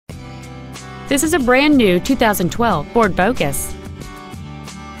This is a brand new 2012 Ford Focus.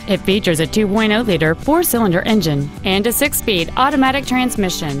 It features a 2.0-liter four-cylinder engine and a 6-speed automatic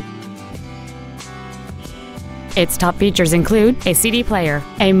transmission. Its top features include a CD player,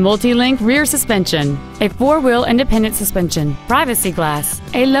 a multi-link rear suspension, a four-wheel independent suspension, privacy glass,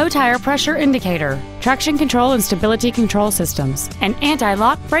 a low tire pressure indicator, traction control and stability control systems, an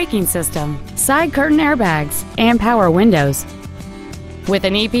anti-lock braking system, side curtain airbags, and power windows. With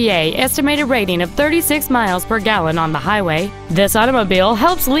an EPA estimated rating of 36 miles per gallon on the highway, this automobile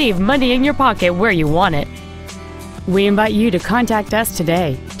helps leave money in your pocket where you want it. We invite you to contact us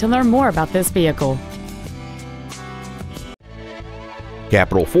today to learn more about this vehicle.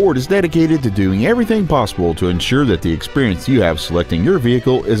 Capital Ford is dedicated to doing everything possible to ensure that the experience you have selecting your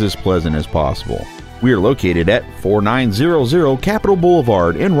vehicle is as pleasant as possible. We are located at 4900 Capital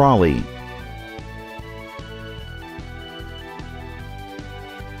Boulevard in Raleigh.